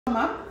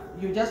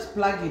You just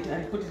plug it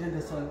and put it in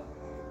the soil.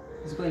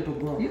 It's going to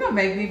grow. You're gonna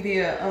make me be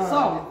a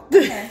So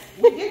okay.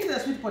 We eat the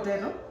sweet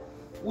potato.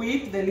 We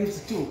eat the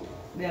leaves too.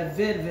 They are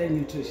very, very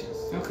nutritious.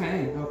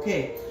 Okay.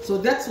 Okay. So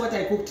that's what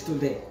I cooked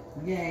today.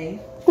 Yay.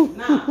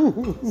 Now,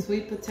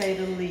 Sweet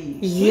potato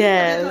leaves.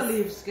 yes. Sweet potato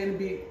leaves can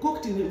be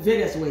cooked in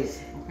various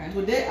ways. Okay.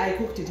 Today I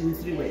cooked it in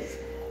 3 ways.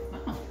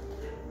 Oh.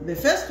 The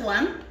first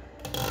one,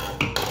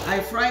 I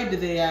fried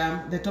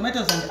the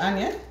tomatoes and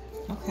onion.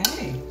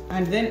 Okay.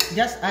 And then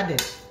just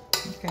added.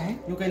 Okay.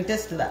 You can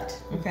taste that.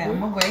 Okay, I'm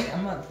gonna wait.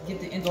 I'm gonna get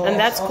the info. And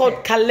that's called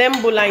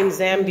Kalembula in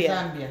Zambia.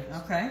 Zambia.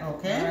 Okay.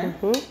 Okay.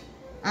 Right.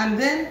 And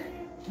then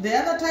the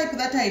other type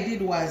that I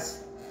did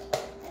was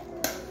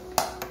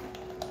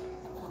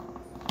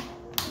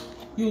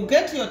you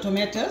get your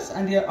tomatoes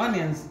and your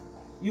onions,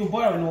 you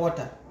boil in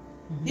water.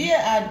 Here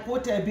I'd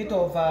put a bit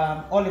of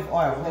olive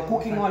oil, the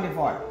cooking olive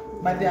oil.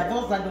 But there are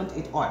those that don't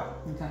eat oil.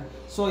 Okay.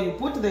 So you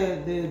put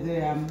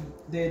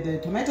the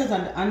tomatoes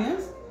and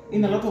onions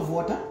in a lot of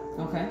water.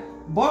 Okay.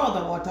 Boil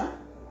the water,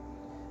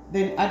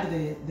 then add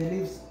the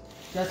leaves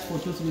just for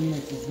 2-3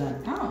 minutes. It's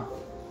done.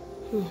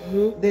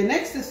 Oh. The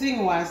next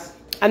thing was,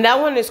 And that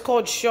one is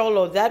called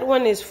sholo. That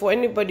one is for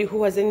anybody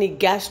who has any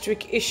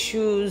gastric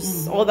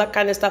issues, all that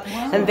kind of stuff.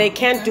 Wow, And they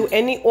can't do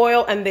any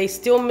oil and they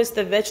still miss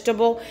the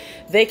vegetable.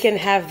 They can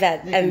have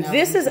that. And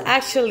this is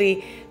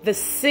actually the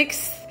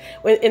 6th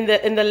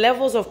in the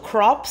levels of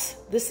crops.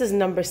 This is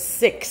number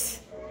 6.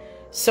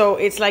 So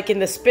it's like in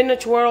the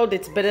spinach world,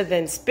 it's better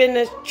than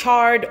spinach,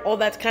 chard, all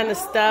that kind of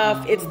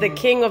stuff. It's the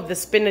king of the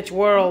spinach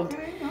world.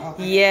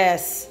 Okay.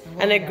 Yes.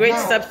 And a great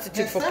Now,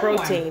 substitute the for third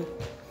protein.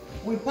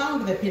 we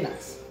pound the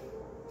peanuts.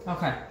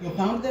 Okay. You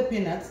pound the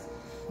peanuts,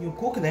 you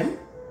cook them,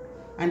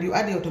 and you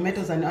add your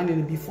tomatoes and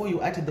onion before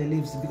you add the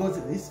leaves because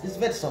it's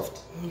very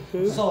soft.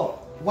 So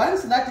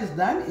once that is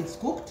done, it's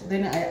cooked,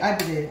 then I add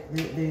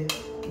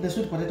the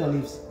sweet potato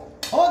leaves.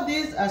 All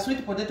these are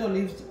sweet potato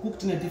leaves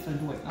cooked in a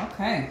different way.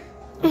 Okay.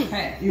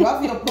 Okay. You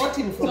have your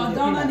protein from So the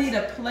don't peanuts. I need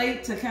a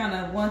plate to kind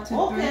of 1, 2, 3?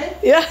 Okay,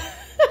 Yeah.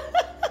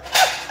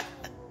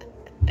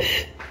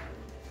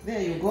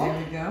 there you go.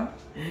 There we go.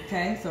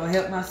 Okay. So I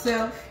help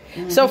myself.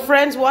 So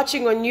friends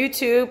watching on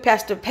YouTube,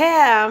 Pastor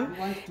Pam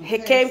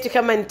came to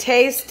come and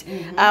taste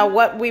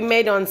what we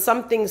made on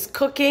Something's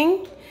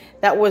Cooking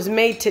that was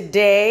made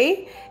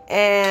today.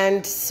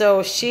 And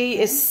so she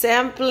is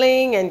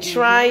sampling and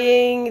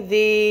trying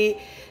the...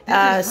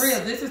 This is real.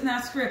 This is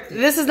not scripted.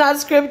 This is not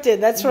scripted.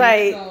 That's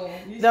right. So,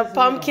 The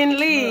pumpkin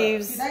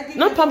leaves. Did I give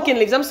Not you pumpkin all?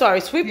 leaves. I'm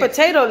sorry. Sweet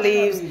potato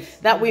leaves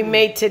that we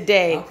made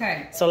today.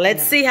 Okay. So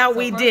let's see how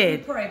we first did.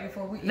 We pray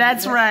before we eat.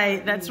 That's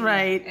right. That's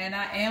right. And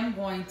I am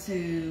going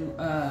to,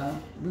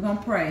 we're going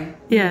to pray.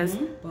 Yes.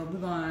 But we're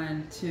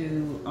going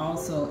to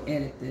also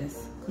edit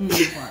this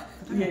part.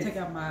 I'm going to take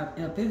out my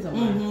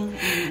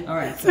Invisalign. All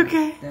right. It's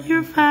okay.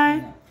 You're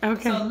fine.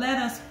 Okay. So let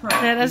us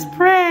pray. Let us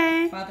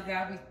pray. Father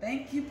God, we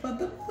thank you for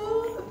the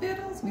food, the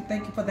victuals. We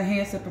thank you for the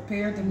hands that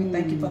prepared it. We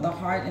thank you for the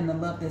heart and the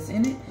love that's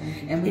in it.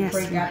 And we Yes,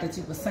 pray, Lord. God, that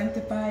you will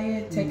sanctify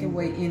it, take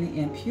away any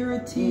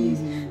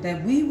impurities,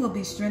 that we will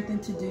be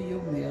strengthened to do your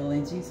will.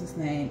 In Jesus'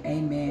 name,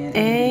 amen.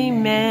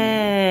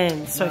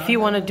 Amen. So if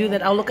you want to do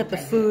that, I'll look at the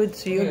food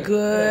so you're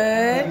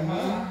good.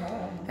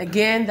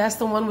 Again, that's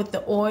the one with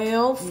the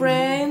oil,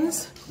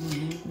 friends.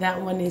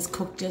 That one is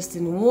cooked just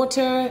in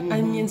water,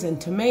 onions and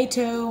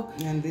tomato.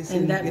 And this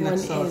And in that peanut one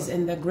sauce. is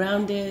in the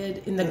ground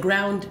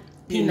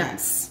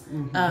peanuts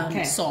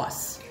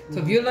sauce. So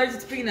if you're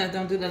allergic to peanuts,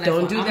 don't do the next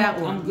Don't one. do that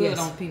one. I'm good Yes.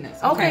 on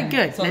peanuts. Okay,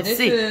 good. So Let's this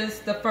see. is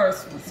the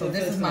first one. So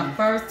this is my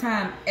first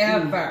time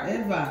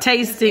ever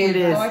Tasting in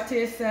this.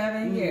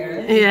 47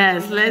 years.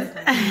 Yes, let's.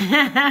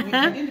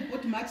 I didn't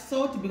put much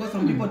salt because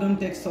some people don't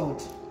take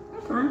salt.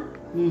 Okay.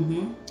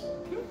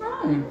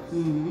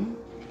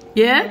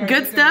 Yeah,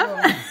 good stuff.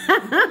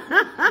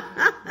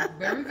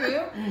 Very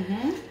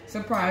good.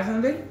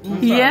 Surprisingly.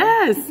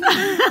 Yes.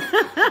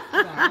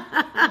 Okay.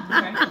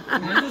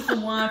 And this is the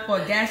one for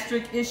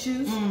gastric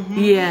issues.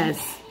 Yes.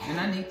 And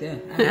I need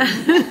that.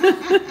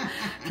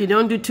 If you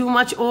don't do too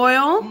much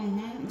oil,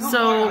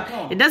 so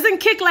it doesn't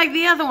kick like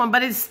the other one,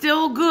 but it's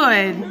still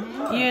good.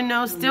 You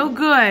know, still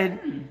good.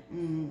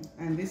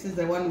 And this is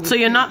the one with So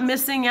you're not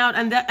missing out,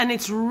 and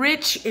it's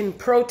rich in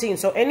protein.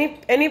 So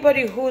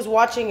anybody who's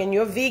watching and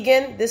you're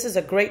vegan, this is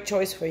a great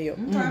choice for you.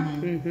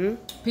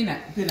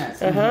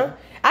 Peanuts.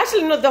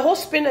 Actually, no, the whole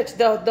spinach,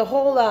 the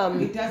whole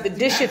the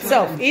dish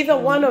itself, either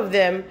one of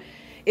them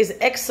is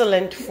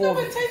excellent You know for.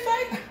 what it tastes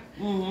like?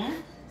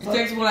 It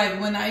tastes like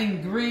when I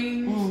eat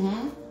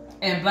greens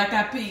and black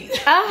eyed peas.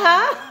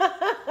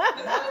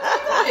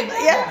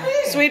 Yeah,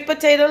 sweet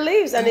potato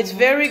leaves, and it's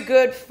very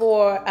good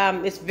for.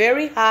 It's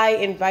very high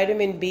in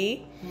vitamin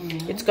B.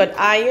 It's got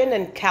iron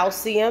and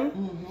calcium,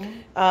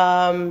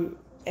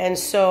 and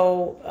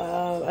so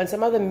and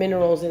some other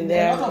minerals in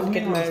there. a lot of Look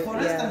at minerals. my- For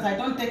instance, I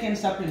don't take any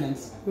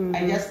supplements.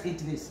 I just eat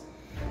this.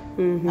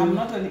 I'm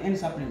not on any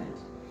supplement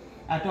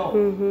at all.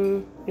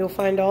 You'll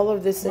find all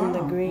of this in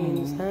the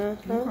greens, huh?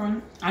 Okay.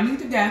 I need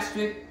the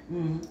gastric.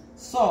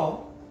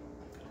 So,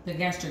 The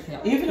gastric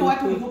help. even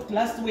what we cooked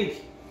last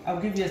week,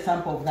 I'll give you a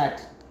sample of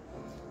that.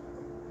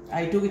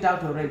 I took it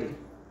out already.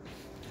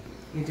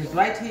 It is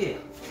right here.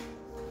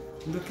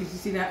 Look, can you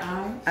see that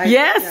eye?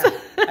 Yes.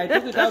 I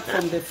took it out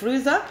from the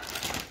freezer.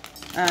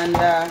 And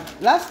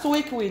last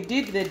week we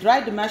did the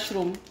dried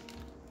mushroom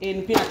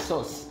in peanut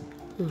sauce.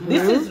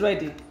 This is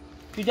ready.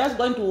 You're just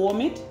going to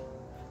warm it.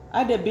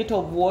 Add a bit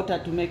of water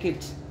to make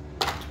it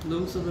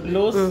loose a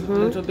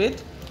little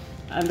bit.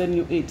 And then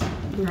you eat.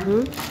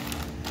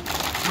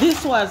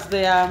 This was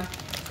the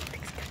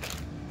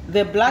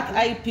black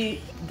eyed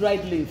pea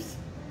dried leaves.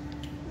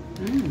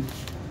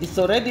 It's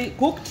already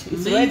cooked.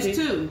 It's Leaves ready.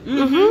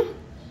 too.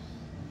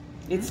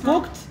 It's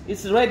cooked.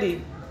 It's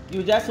ready.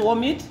 You just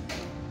warm it.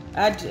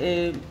 Add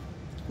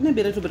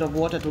maybe a little bit of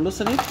water to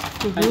loosen it,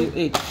 and you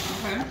eat.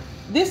 Okay.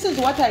 This is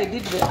what I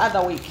did the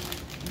other week.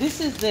 This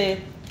is the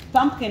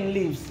pumpkin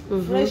leaves,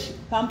 fresh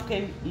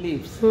pumpkin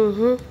leaves.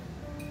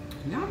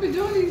 Y'all be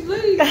doing these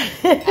leaves.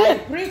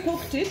 I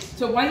pre-cooked it.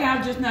 So why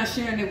y'all just not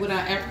sharing it with our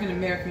African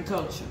American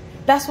culture?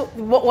 That's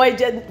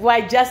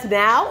why just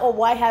now, or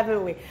why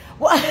haven't we?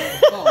 Well,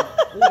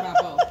 What about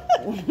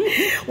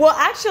both? well,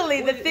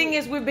 actually, the thing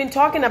is, we've been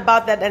talking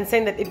about that and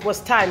saying that it was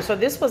time. So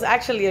this was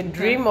actually a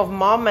dream of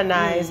Mom and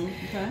I's.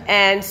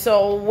 And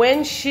so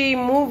when she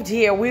moved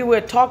here, we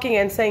were talking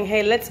and saying,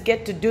 hey, let's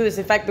get to do this.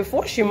 In fact,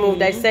 before she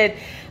moved, I said,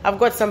 I've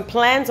got some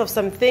plans of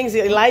some things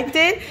you liked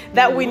it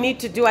that we need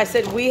to do. I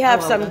said, we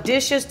have some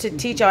dishes to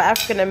teach our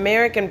African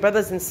American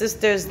brothers and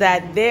sisters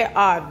that there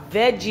are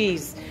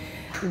veggies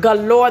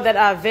galore that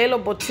are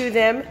available to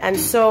them. And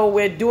so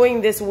we're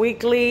doing this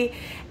weekly,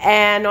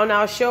 and on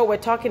our show we're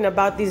talking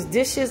about these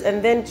dishes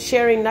and then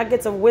sharing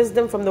nuggets of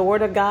wisdom from the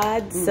Word of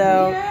God.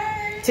 So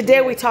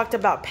today we talked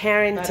about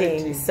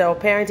parenting. So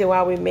parenting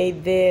while we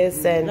made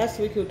this, and Last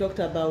week we talked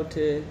about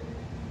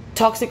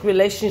toxic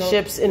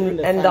relationships and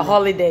the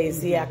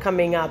holidays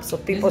coming up, so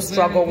people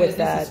struggle with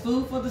that. This is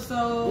food for the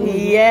soul.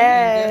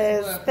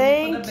 Yes,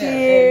 thank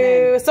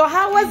you. So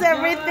how was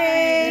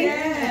everything?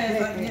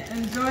 Yes, I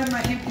enjoyed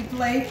my empty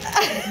plate.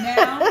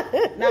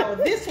 now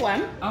this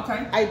one,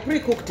 I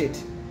pre-cooked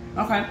it.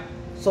 Okay.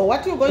 So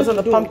what you're going Those to are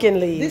the do, pumpkin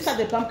leaves. These are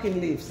the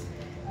pumpkin leaves.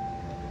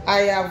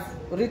 I have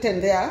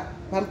written there,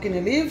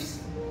 pumpkin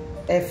leaves,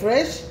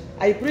 fresh.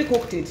 I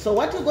pre-cooked it. So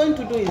what you're going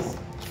to do is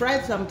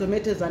fry some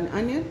tomatoes and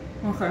onion.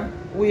 Okay.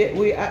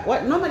 Normally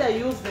I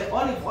use the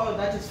olive oil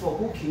that is for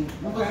cooking,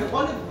 because the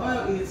olive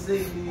oil is the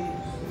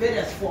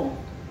various form.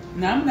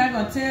 Now I'm not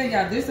gonna tell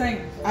y'all this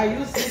ain't. I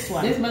use this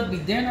one. This must be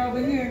dinner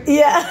over here.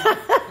 Yeah.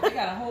 They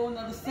got a whole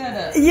nother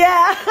setup.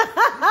 Yeah.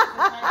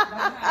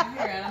 Behind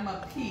here, and I'm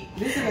a peek.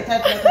 This is the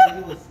type that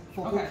I use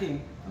for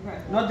cooking.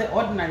 Okay. Not the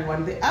ordinary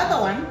one. The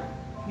other one,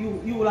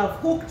 you will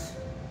have cooked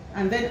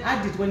and then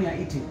add it when you're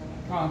eating.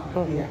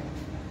 Okay. Yeah.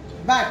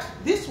 But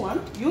this one,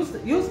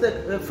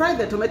 fry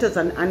the tomatoes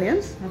and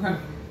onions. Okay.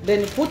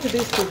 Then put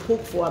this to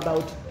cook for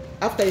about,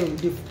 after you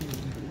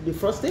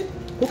defrost it,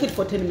 cook it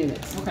for 10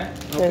 minutes. Okay.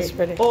 That's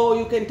pretty. Or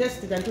you can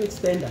test it until it's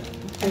tender.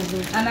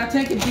 And I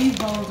take it these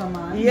bowls are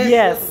mine.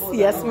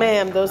 Yes,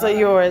 ma'am. Those are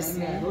yours.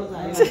 Yeah, those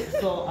are yours.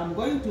 So I'm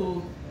going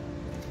to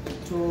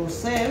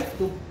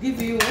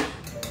give you,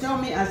 tell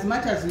me as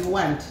much as you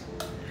want.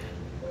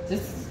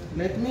 Just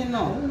let me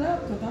know. fill it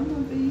up, because I'm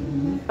going to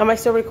be... Am I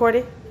still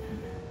recording?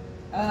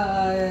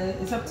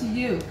 It's up to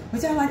you.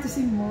 Would y'all like to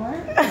see more?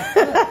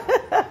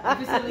 If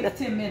it's at least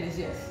 10 minutes,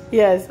 yes.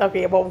 Yes,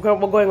 okay. Well,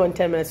 we're going on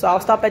 10 minutes, so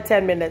I'll stop at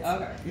 10 minutes.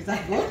 Okay. Is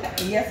that good?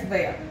 Yes,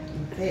 ma'am.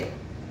 Okay.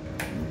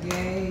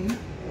 Yay.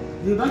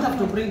 You don't have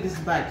to bring this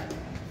back.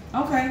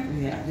 Okay.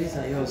 Yeah, these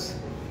are yours.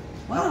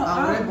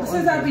 Well,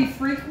 since I be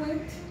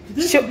frequent,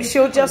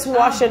 She'll just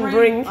wash and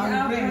bring.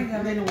 I'll bring,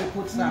 and then we'll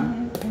put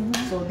some.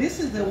 So this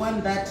is the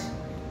one that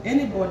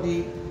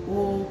anybody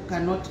who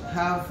cannot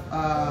have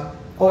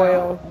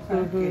oil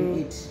can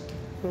eat.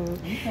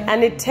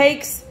 And it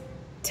takes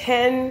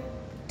 10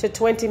 to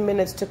 20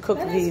 minutes to cook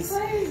these.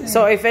 Crazy.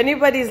 So if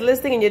anybody's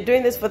listening and you're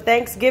doing this for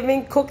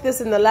Thanksgiving, cook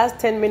this in the last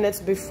 10 minutes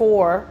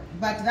before.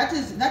 But that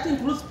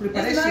includes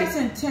preparation. it's nice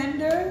and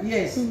tender.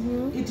 Yes. It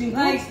includes,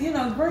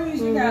 Like, greens,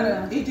 you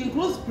gotta it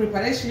includes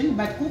preparation,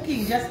 but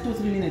cooking just 2-3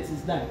 minutes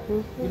is done.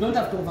 You don't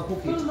have to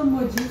overcook put a it. little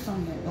more juice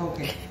on there.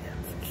 Okay.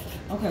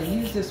 Okay,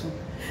 use this one.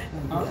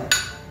 Okay.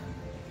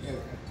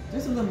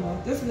 Just a little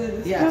more.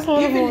 Yeah. Just a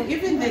little more.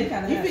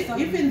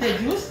 Even the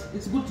juice,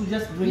 it's good to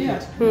just drink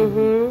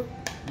it.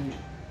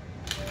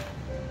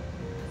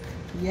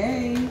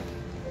 Yay.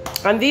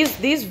 And these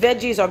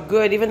veggies are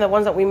good, even the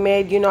ones that we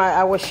made.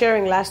 I was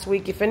sharing last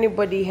week, if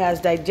anybody has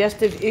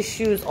digestive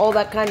issues, all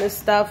that kind of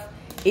stuff,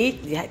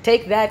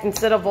 take that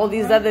instead of all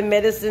these other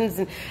medicines.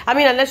 And I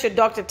mean, unless your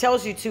doctor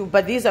tells you to,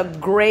 but these are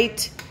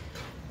great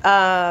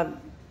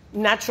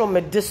natural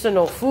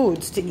medicinal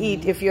foods to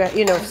eat if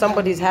if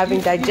somebody's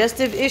having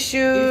digestive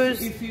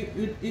issues.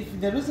 If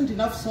there isn't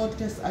enough salt,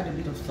 just add a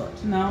bit of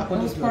salt. No, it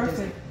was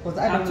perfect. Because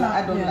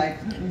I don't like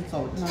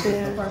salt. No,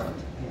 It's perfect.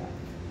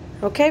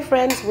 Okay,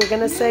 friends, we're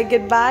going to say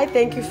goodbye.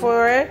 Thank you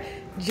for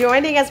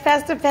joining us,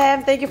 Pastor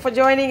Pam. Thank you for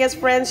joining us,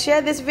 friends.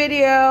 Share this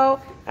video.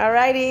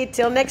 Alrighty,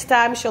 till next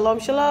time. Shalom,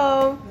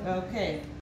 shalom. Okay.